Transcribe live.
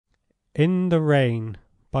In the Rain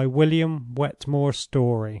by William Wetmore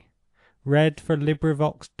Story. For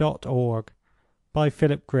LibriVox.org by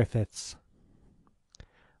Philip Griffiths.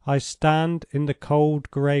 I stand in the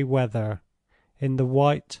cold grey weather, in the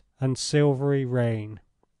white and silvery rain.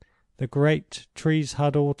 The great trees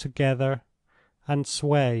huddle together and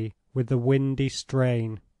sway with the windy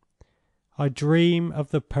strain. I dream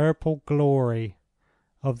of the purple glory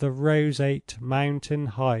of the roseate mountain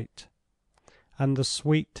height, and the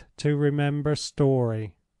sweet to remember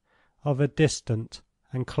story of a distant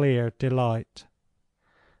and clear delight.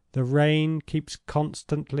 The rain keeps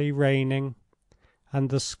constantly raining, and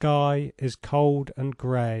the sky is cold and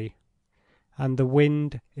grey, and the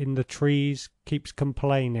wind in the trees keeps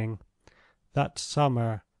complaining that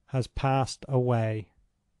summer has passed away.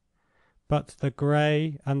 But the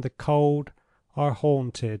grey and the cold are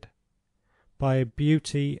haunted by a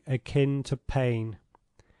beauty akin to pain,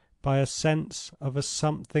 by a sense of a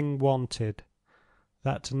something wanted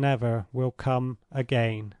that never will come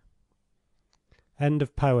again. End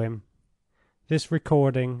of poem. This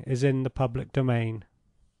recording is in the public domain.